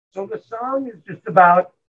 So the song is just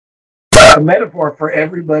about a metaphor for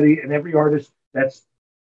everybody and every artist that's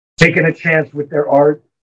taken a chance with their art,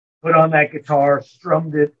 put on that guitar,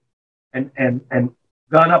 strummed it, and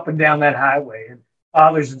gone up and down that highway. And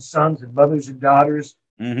fathers and sons and mothers and daughters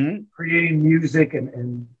Mm-hmm. creating music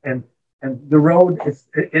and the road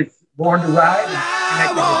it's born to ride. All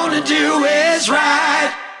I wanna do is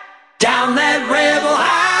ride down that rebel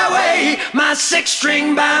highway, my six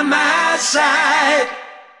string by my side.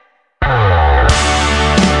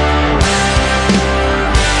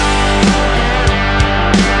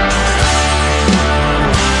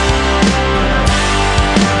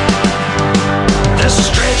 There's a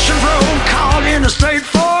stretch of road called Interstate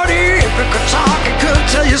 40. If it could talk, it could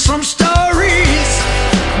tell you some stories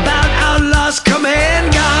about outlaws come and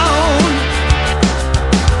gone.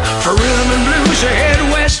 For rhythm and blues, you head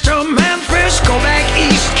west to Memphis, go back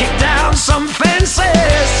east, kick down some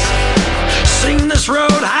fences, sing this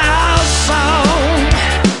roadhouse song.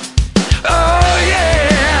 Oh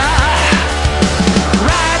yeah,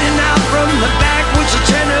 riding out from the backwoods of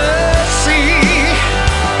Tennessee.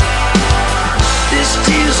 This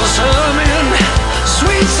diesel's humming,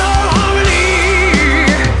 sweet soul harmony.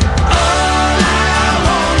 All I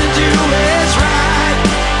wanna do is ride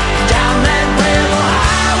down that rebel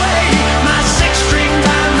highway, my six string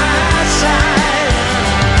by my side.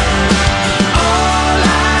 All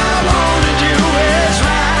I wanna do is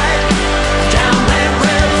ride down that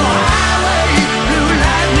rebel highway, blue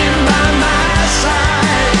lightning by my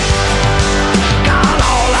side. Got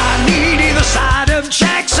all I need either side of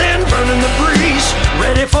Jackson, burning the breeze,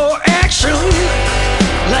 ready for action,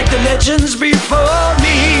 like the legends before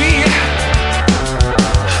me.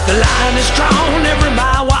 The line is drawn, every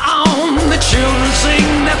mile we're on, the children sing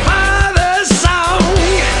their father's song.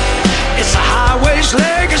 It's a highway's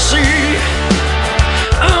legacy.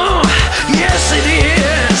 Oh, yes it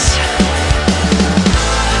is.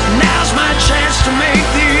 Now's my chance to make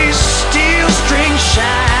these steel strings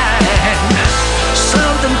shine.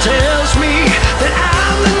 Something tells me that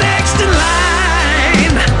I'm the next in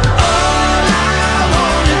line. All I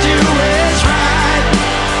wanna do is ride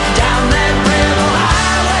down that rebel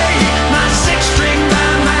highway, my six string by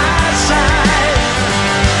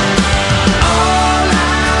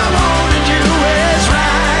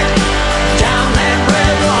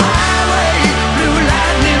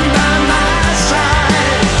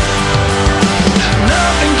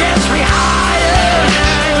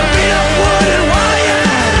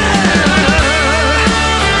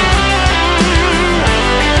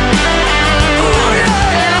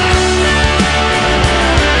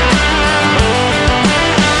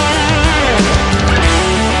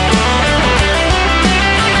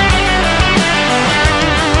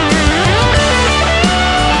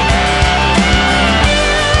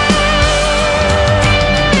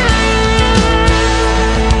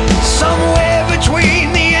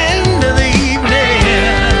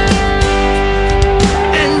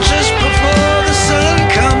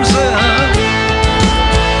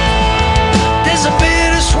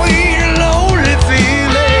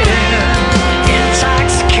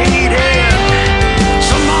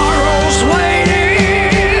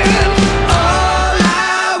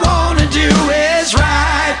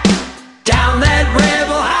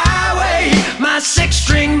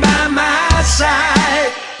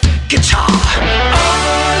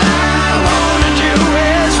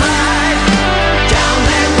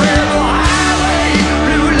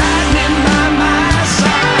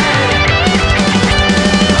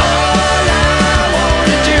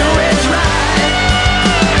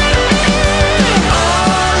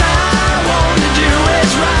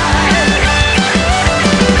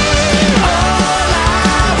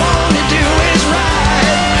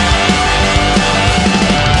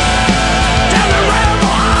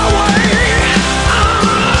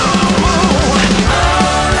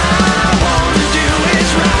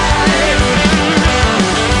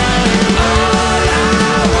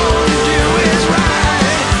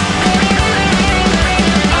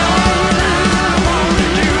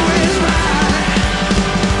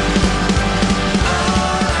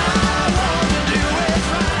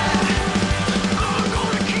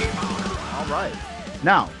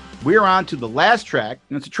Now, we're on to the last track,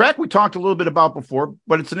 and it's a track we talked a little bit about before,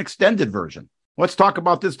 but it's an extended version. Let's talk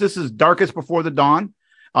about this. This is Darkest Before the Dawn,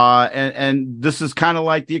 and this is kind of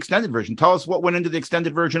like the extended version. Tell us what went into the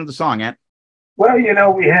extended version of the song, Ant. Well,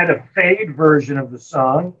 we had a fade version of the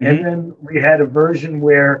song, and then we had a version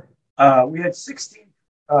where we had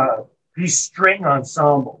 16-piece string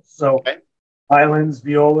ensembles. So violins,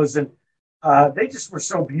 violas, and they just were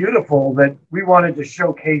so beautiful that we wanted to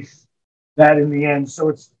showcase that in the end. So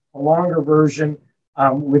it's a longer version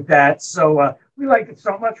with that. So we liked it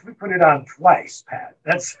so much, we put it on twice, Pat.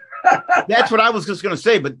 That's what I was just going to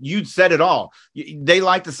say, but you'd said it all. They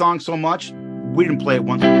liked the song so much, we didn't play it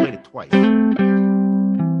once, we played it twice.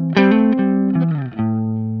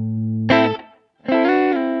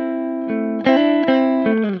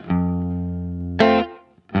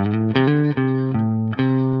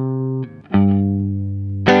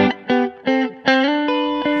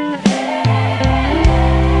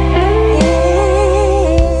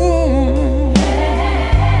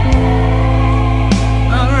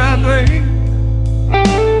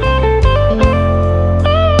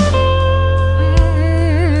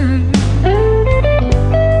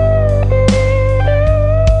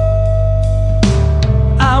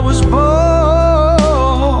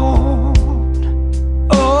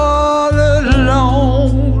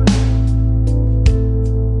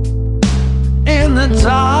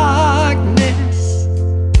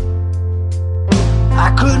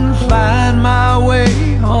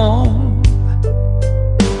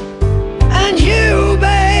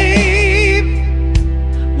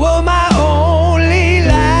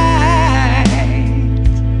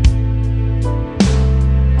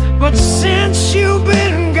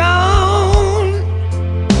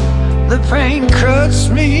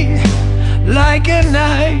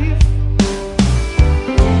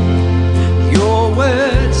 Your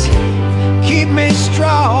words keep me strong.